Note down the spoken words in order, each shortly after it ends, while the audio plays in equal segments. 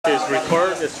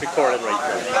record, it's recording right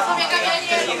now.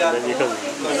 And then you can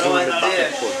zoom it back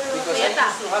and forth.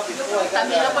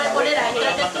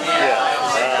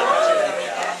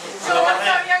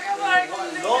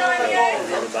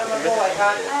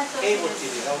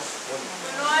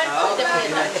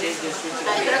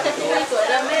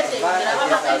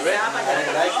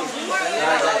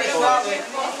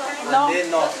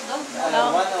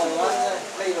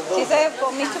 She said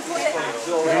for me to put it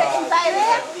inside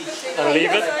there. And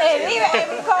leave it? Leave it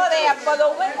and go there, but the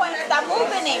wind when start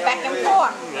moving it back and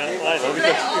forth. Yeah, I know. We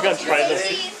can try this.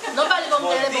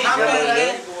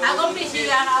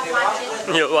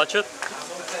 You watch it?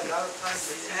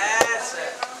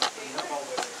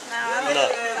 No.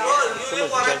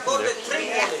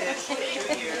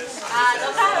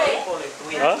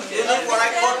 Huh?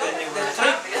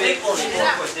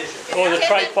 Oh, the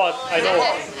tripod. I know.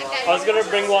 I was gonna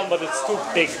bring one, but it's too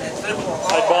big. I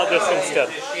bought this instead.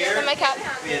 For my cup.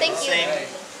 Thank you.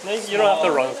 No, you don't have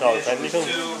to run it all the time. You can.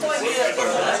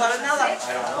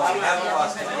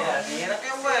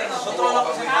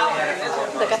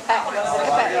 Look at that. Look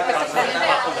at that.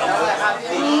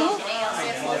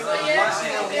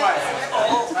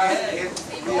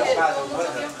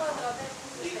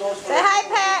 Say hi,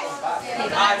 Pat.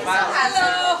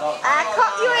 Hello. I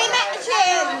caught you in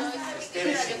action.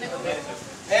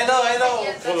 Hello, hello.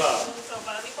 Hola.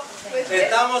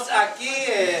 Estamos aquí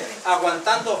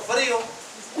aguantando frío,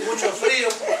 mucho frío.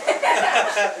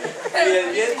 Y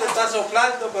el viento está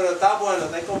soplando, pero está bueno,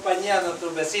 está en compañía de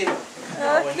nuestros vecinos.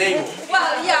 Our neighbor.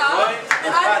 Well, yeah.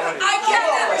 I can't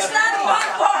understand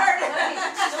one word.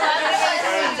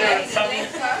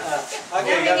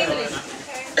 Okay,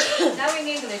 Now in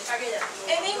English.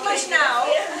 In English now.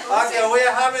 okay, we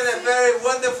are having a very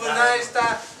wonderful, nice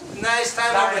time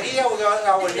over here with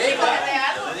our neighbor.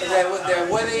 The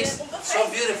weather is so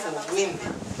beautiful, windy.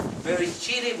 Very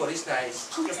chilly, but it's nice.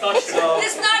 It's not chilly.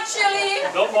 It's not chilly.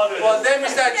 Don't bother. For them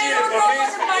it's not chilly, for me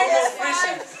it's almost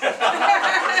freezing.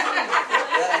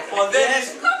 For them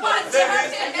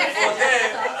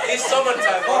it's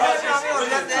summertime.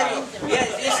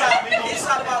 Yes, it's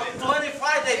about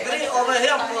 25 degrees over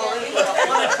here.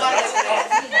 25 degrees.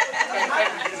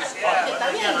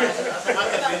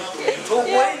 Too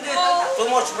windy, too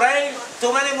much rain,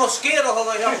 too many mosquitoes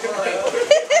over here.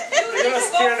 You're gonna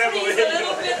scare them away.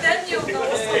 Don't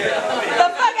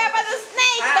forget about the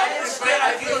snake. I'm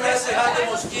scared of you, let's have the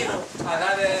mosquito.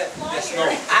 Another snow.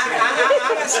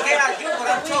 I'm scared of you, but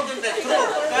I'm talking the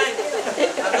truth, okay?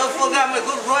 And don't forget my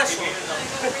good Russian.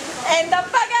 And don't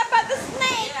forget about the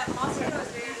snake.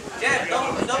 Yeah,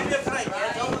 don't be afraid.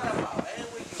 Yeah, don't worry about it.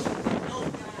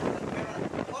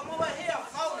 Come over here,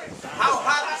 folks. How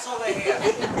hot is over here?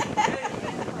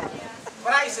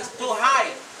 Price is too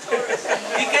high.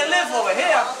 You can live over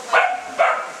here.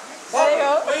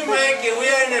 We make it, we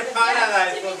are in a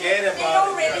paradise, forget about it. You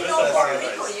don't really know Puerto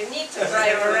Rico. You need to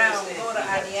drive around, go to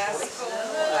Adiasco,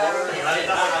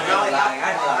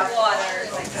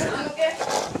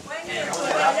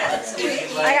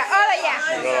 I got all of ya.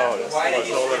 No, that's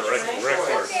all the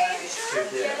record.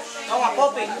 Oh,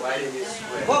 Poppy.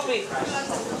 Poppy.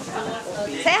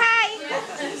 Say hi.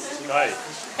 Hi.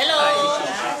 Hello.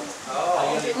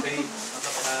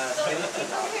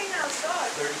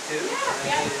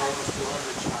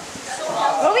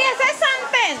 Rubia, say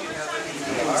something.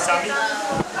 Sammy?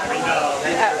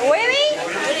 Willie?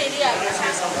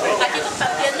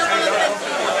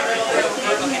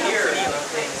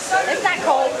 It's not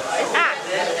cold. It's hot.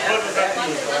 What does that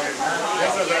mean?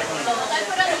 What does that mean?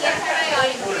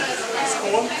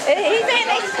 He's saying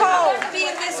it's cold. be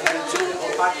in this one too.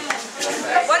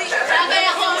 What do you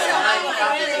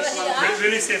It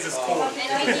really says it's cold.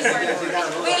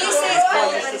 really says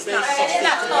cold, but it's not.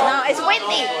 No, it's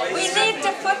windy. We need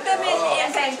to put them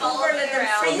in Vancouver, let them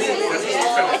freeze a little bit.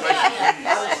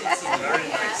 Very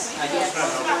nice.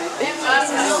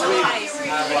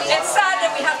 It's sad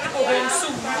that we have to go home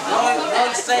soon.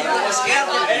 Don't say it was scared.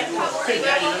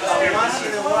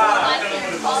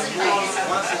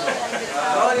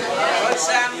 Don't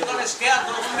say I'm going to scare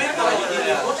those people.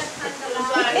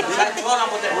 I told him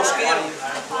with the mosquito.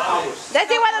 That's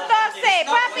what the dog say, Not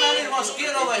too puppy. many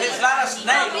mosquito, but his lot of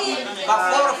snake.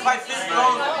 About 4 or 5 feet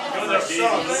long. That's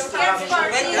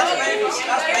babies.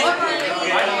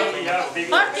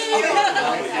 Marky,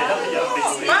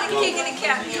 kicking the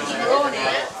cat. He's groaning.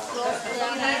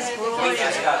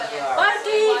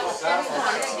 Marky.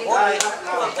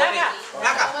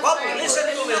 Listen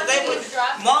to me, okay?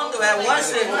 Monday,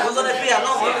 Wednesday, we're going to be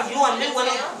alone. You and me, we're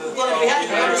going to be happy.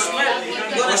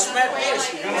 You're going to smell this.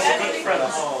 She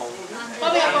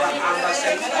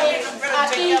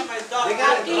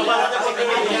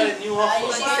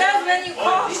says when you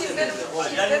call, she's gonna.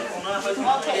 We have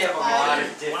a lot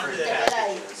of different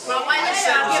patches. Well, why not?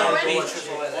 Some beaches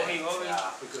over there.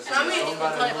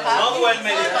 No duerme,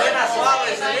 buena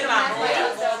suave, Selena.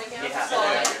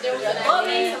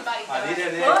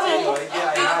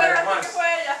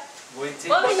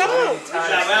 La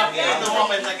veo aquí, no vamos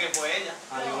a pensar que fue ella.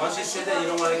 Once you sit there, you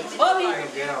don't want to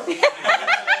get out.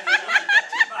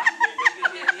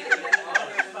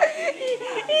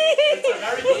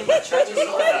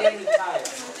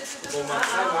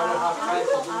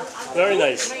 Very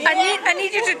nice. I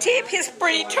need you to tape his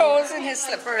pretty toes and his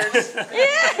slippers.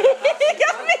 Yeah, he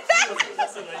got me that.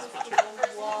 That's a nice picture.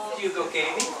 You go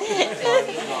caving?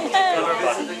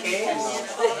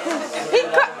 He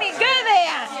caught me good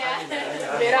there.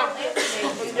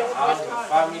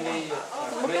 Family, hey,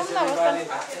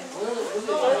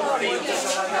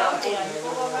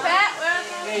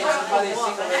 somebody's sick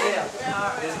over there.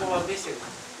 Let's go and visit.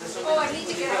 Oh, I need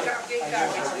to get a garbage.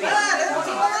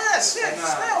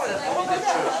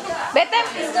 Vete,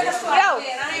 yo,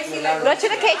 go to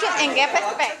the kitchen and get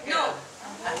back.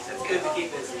 It's good to keep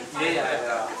busy.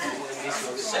 Yeah.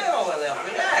 Sit over there,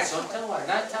 relax. Sometimes at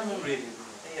night time I'm reading.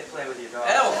 You play with your dog.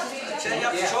 Hello, setting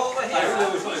up the show over here.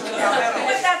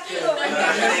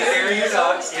 Carry your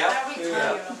dogs, yeah.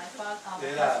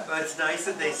 But it's nice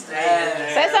that they stay in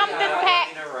there. Say something,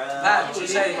 Pat. Pat, you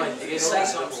say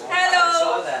something. Hello. I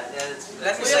saw that.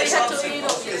 Let me say something.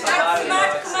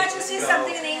 Come on, just say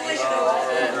something in English.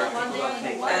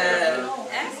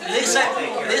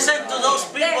 Listen to those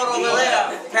people over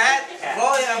there. Pat,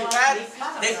 Roy and Pat,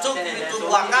 they took me to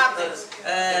Aguacate,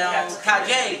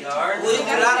 Calle. We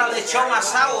got a lechón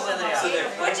asado over there.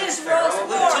 Which is roast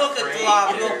We pork. took it to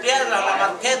Rio Piedra, La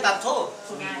Marqueta too.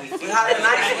 We had a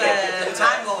nice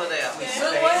time over there.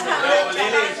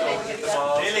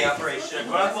 Lily, your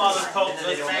grandfather told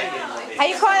good man. How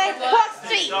you call it? Pork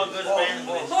Street.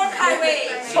 Pork highway.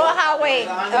 Pork highway.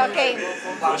 Okay.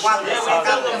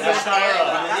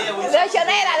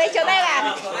 Lechonera.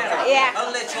 Yeah.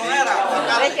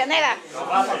 Lechonera.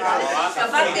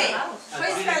 Zapate.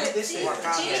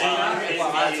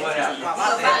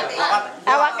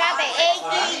 Aguacate.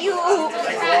 A-G-U-A-T-A.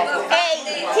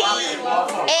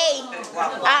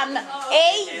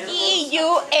 A-G-U-A-C-A-T-E.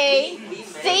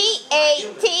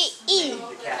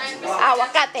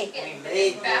 Aguacate.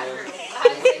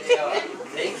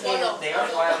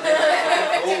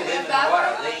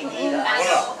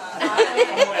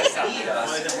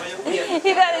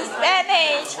 He got his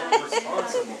Spanish.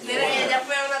 Mira, ella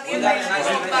fue a una tienda y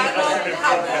compró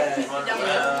jabón.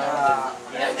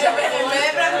 En vez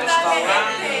de preguntarle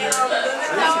dónde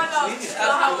estaban los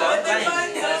jabones del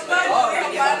baño,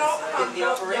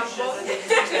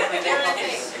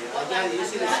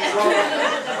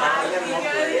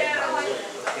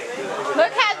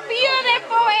 Look how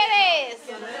beautiful it is.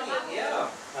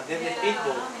 And then the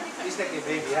people, it's like a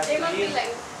baby. You have to eat.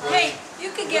 hey,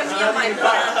 you can give me my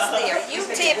plants there. You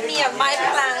tip me of my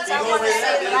plants. I want to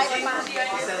see the right plant.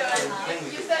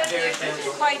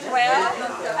 Quite well.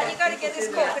 And you got to get this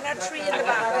coconut tree in the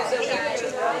back of here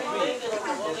too.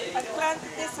 I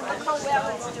planted this and look how well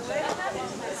it's doing.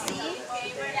 See?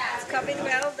 It's coming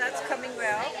well, that's coming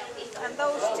well. And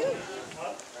those two.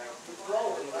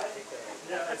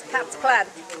 That's Pat's plant.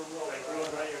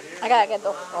 I gotta get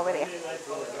those over there.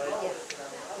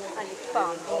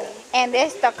 And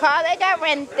this the car that I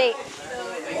rented.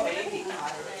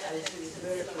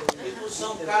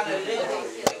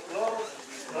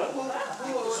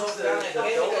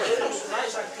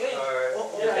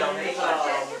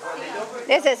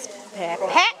 This is pet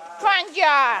front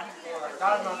yard.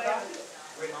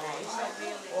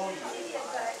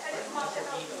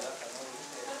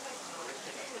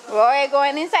 Roy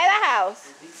going inside the house.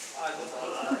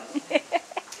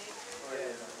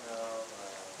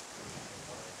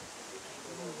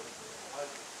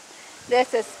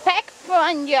 This is pet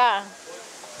front yard.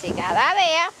 See, got that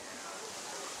there.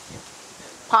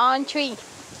 Palm tree.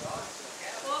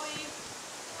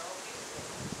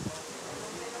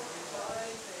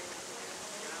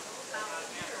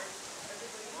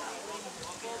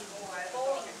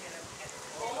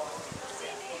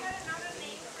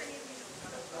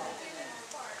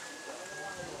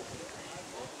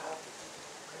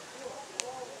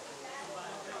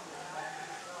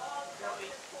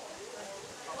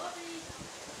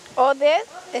 Oh, this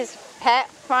is pet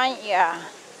front yard.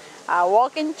 I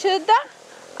walk into the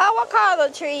avocado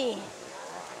tree.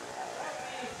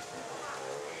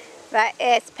 That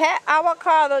is pet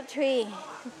avocado tree.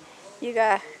 You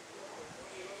got,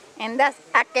 and that's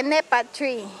a canepa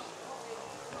tree.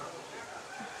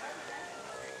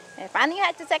 If I need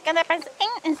to say canepa,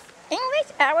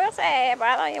 English, I will say, but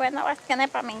I don't even know what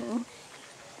canepa means.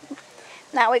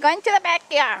 Now we're going to the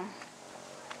backyard.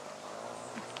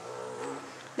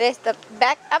 This is the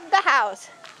back of the house.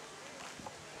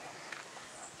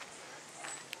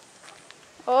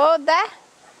 Oh, that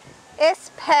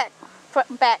is packed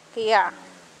from back here.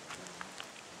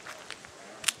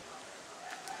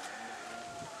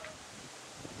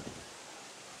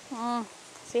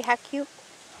 See how cute?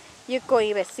 You could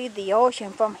even see the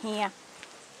ocean from here.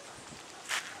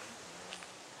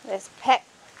 Let's pack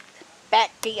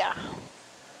back here.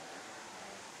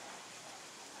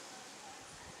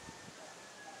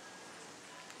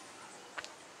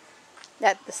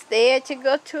 That's the stair to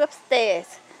go to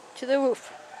upstairs, to the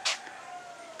roof.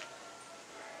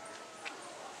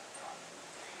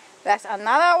 That's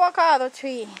another avocado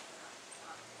tree.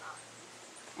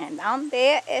 And down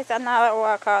there is another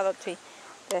avocado tree.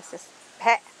 This is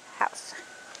pet house.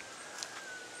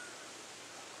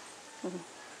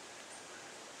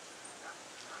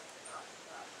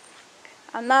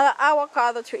 Another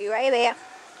avocado tree right there.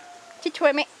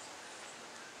 Trim it.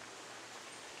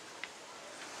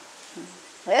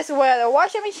 This is where the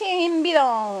washing machine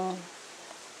belongs.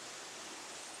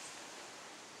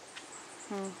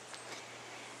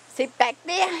 See back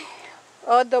there?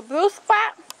 Oh, the blue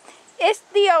spot is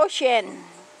the ocean.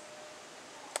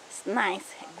 It's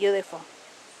nice, beautiful.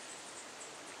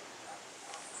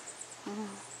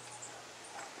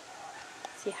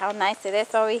 See how nice it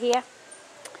is over here?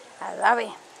 I love it.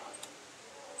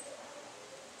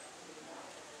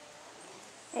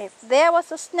 If there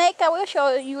was a snake, I will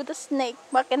show you the snake.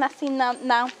 What can I see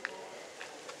now?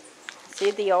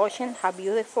 See the ocean, how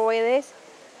beautiful it is.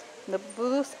 The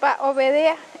blue spot over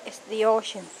there is the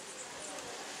ocean.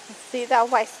 See that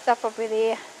white stuff over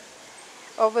there,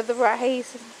 over the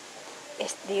horizon,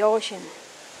 it's the ocean.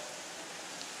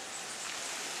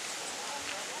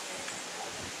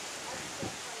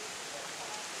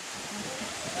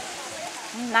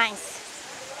 Nice.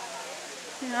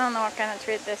 I don't know what kind of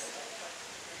tree this is.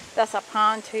 That's a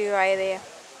palm tree right there.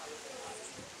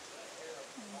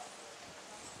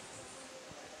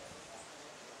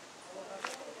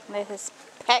 This is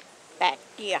packed back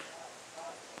here.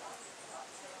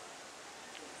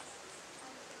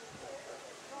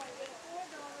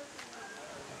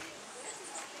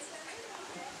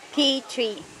 Pea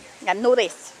tree. I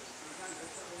noticed.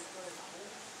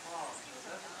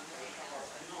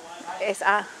 It's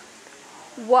a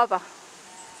guava.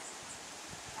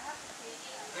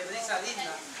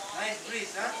 Nice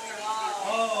breeze, huh?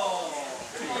 Oh,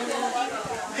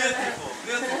 beautiful,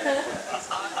 beautiful.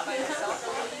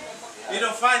 You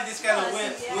don't find this kind of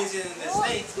winds in the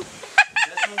States.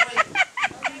 There's no way.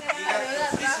 You got the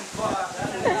freezing cold.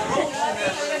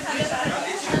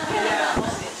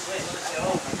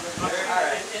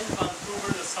 In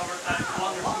Vancouver, the summertime,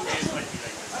 1 or 2 days might be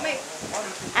like this.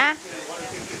 Ah.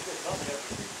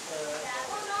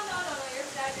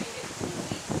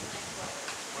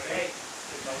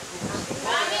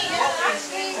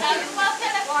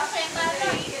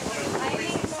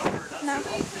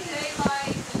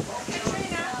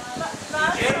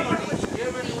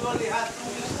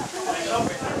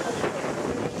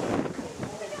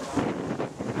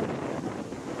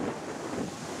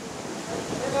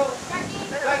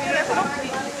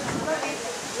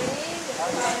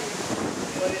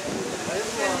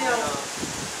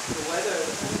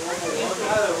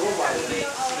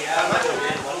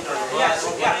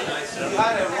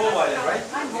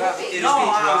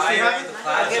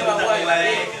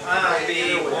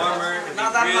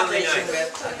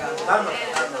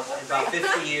 About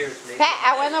 50 years, maybe. Pat, I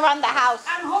went around the house.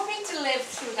 I'm hoping to live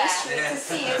through that, to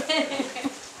see it.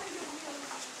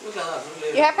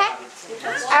 You hear, Pat?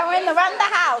 I went around the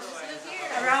house.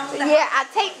 Around the Yeah, I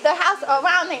take the house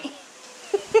around it.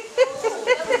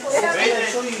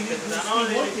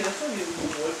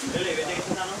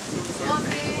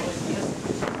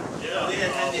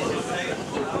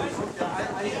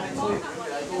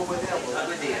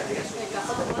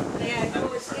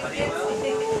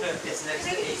 It's next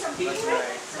to HP,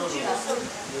 right?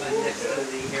 Next to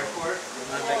the airport.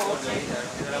 I'm back on the 25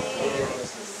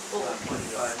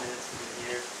 minutes from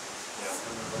here. I'm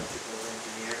an electrical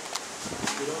engineer.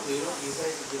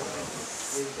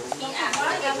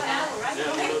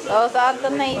 Those are the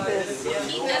neighbors.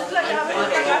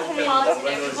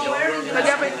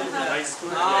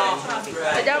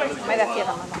 May decía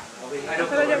la mamá.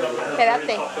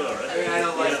 Espérate.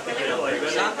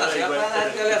 Santa, si apaga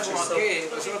el teléfono aquí,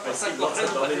 eso no puede estar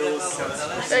corriendo.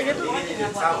 Está en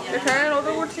el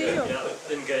otro bolsillo.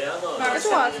 In Guyana,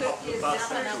 Eso hace. in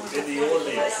the old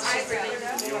days,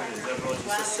 everyone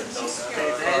used to sit down and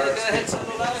play Deje cards. que deje el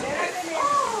celular aquí.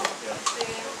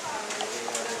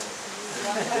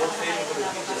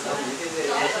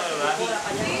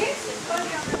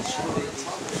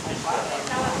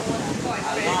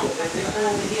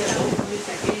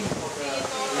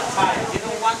 You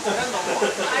don't want to know more.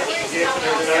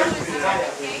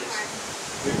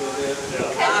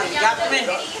 You got me? I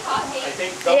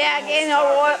think Yeah, I can't know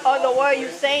all the word you're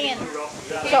saying.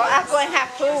 So I'm going to have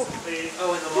proof.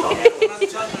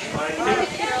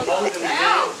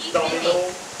 Domino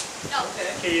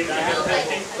came, I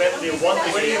think when they won the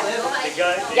game, the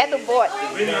guy, Ya tu board. the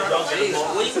winner,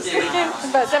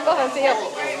 Pero siempre sencillo.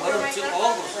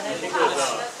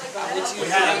 we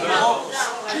had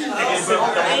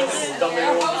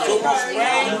Domino. Too much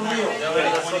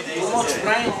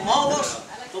rain, molos,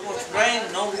 too much rain,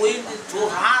 no wind, too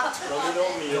hot. Domino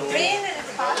meal.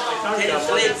 Can't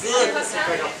play good.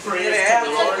 Praise to the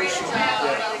Lord.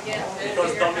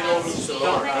 Because Domino means the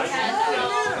Lord, right?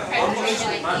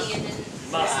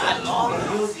 Master.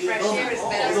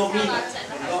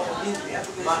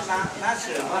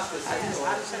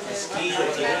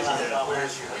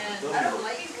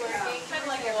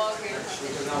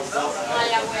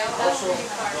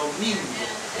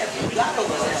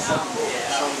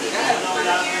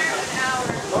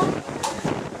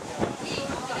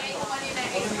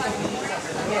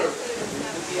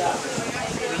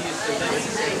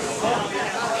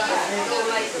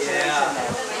 Yeah.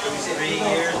 3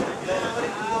 years.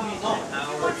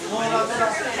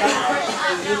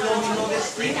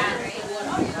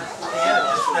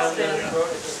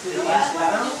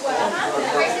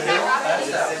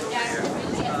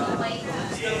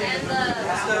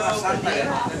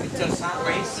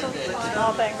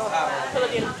 No tengo. Solo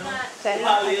tiene.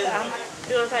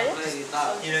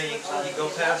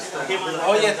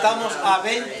 Hoy estamos a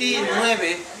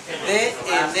 29 de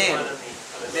enero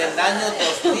del año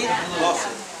 2012.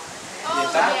 Y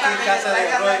estamos aquí en casa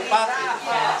de Rocha PR.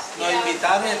 Nos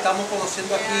invitaron y estamos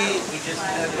conociendo aquí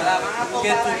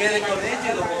Get Together con ellos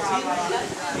y los vecinos.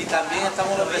 Y también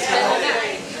estamos los vecinos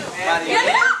de Marisol.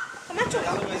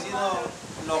 Estamos vecinos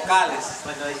locales.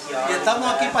 Y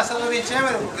estamos aquí pasando bien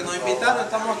chévere porque nos invitaron,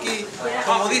 estamos aquí,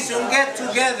 como dice, un get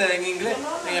together en inglés,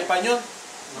 en español.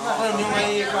 Una reunión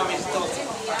ahí amistosa.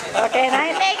 Okay, now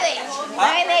in English.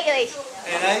 Now in English.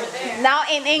 And I, Now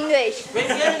in English.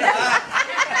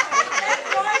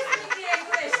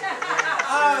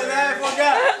 I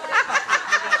forgot.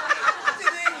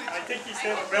 I think he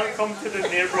said, welcome to the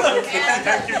neighborhood.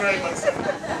 Thank you very much. Sir.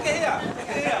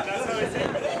 That's how I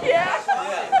said it. Yeah.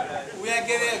 We are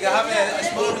having a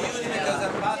small reunion because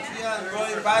of Patria and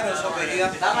Roy invited us over here.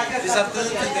 This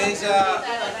afternoon, today is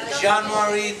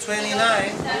January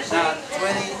 29,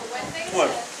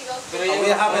 2012. And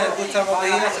we are having a good time over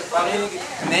here as a family,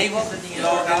 neighbors, they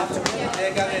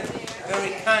got it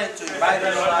very kind to invite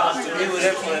us to be with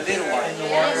them for a little while.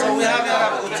 So we are having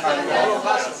a good time. All of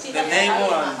us, the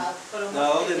neighbor and the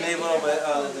other neighbor,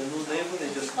 the new neighbor,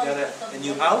 they just got a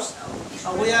new house.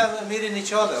 And we are meeting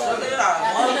each other. Maybe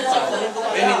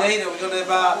later we're going to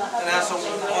have some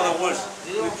other words.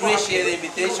 We appreciate the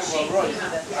invitation from Roy.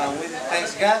 And we thank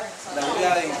God that we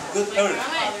are in good health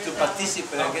to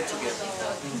participate and get together.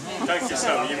 Thank you,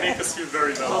 sir. You make us feel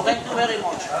very well. Thank you very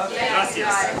much. Gracias.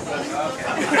 I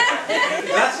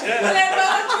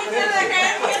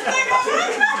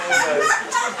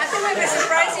think we're going to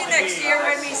surprise you next year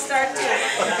when we start to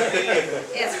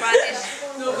in Spanish.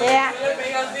 Yeah.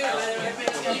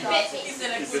 He bit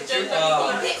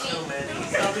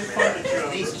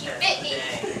me.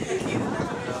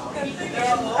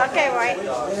 Okay, right.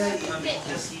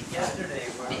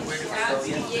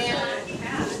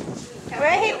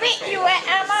 Where he beat you at,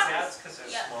 Emma?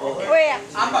 Where?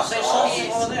 Ambas, 6 sauces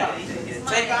over there.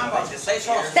 Take ambas, 6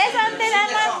 sauces. Say something,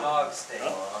 Emma.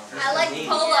 I like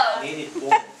polo.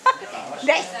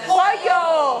 That's pollo.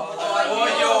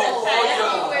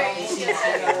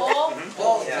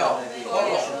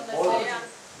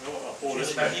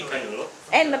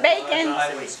 And the bacon.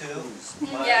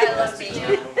 Yeah, I love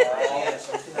bacon.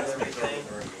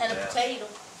 And a potato.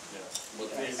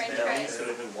 French fries.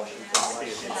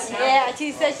 Yeah,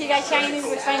 she said she got Chinese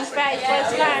with French fries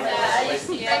first time. French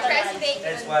fries and bacon.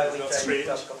 That's why we tried Straight.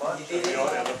 to come on. You know,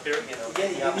 and up here.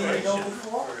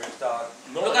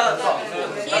 Look at that.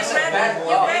 He's ready.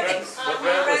 You're ready. But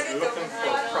when I was looking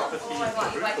for property in Why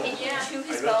Rico, can't you chew I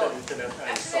his went on bone? the internet and I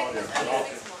saw their blog.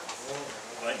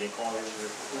 I like they call it,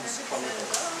 who's coming from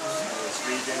this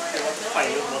region. They want to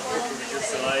find out what the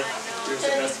religious side, where's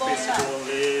the best place to go and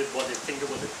live, what they think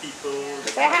about the people.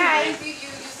 Say hi. You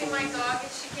see my dog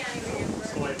and she can't even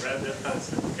get So I read that and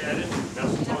said, okay, I didn't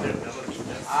never thought I'd never meet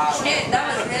them. Shit,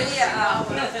 that was really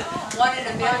one in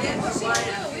a million or one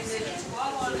in a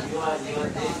few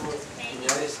million.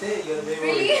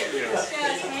 Really? Yes.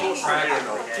 Close to here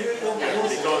now.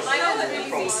 Because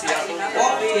from Seattle,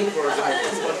 for the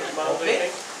 200 miles, I think.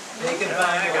 They can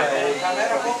find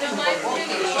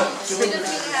She doesn't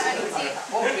even have any teeth.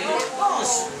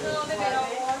 No, they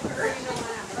don't want her, you know,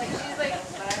 like she's like,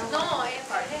 no, es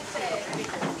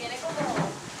tiene como,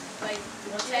 like,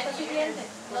 10 dientes.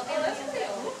 No tiene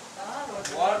dientes.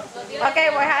 Okay,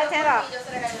 we're having it off.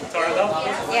 Turn it up?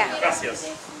 Yeah. Gracias.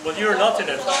 But you're not in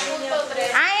it.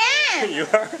 I am. You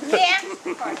are? Yeah.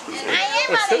 I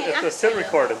am on it. It's still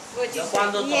recording.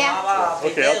 Cuando Yeah. tomaba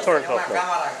Okay, I'll turn it tenía una off now.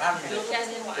 cámara grande.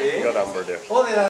 You got number there.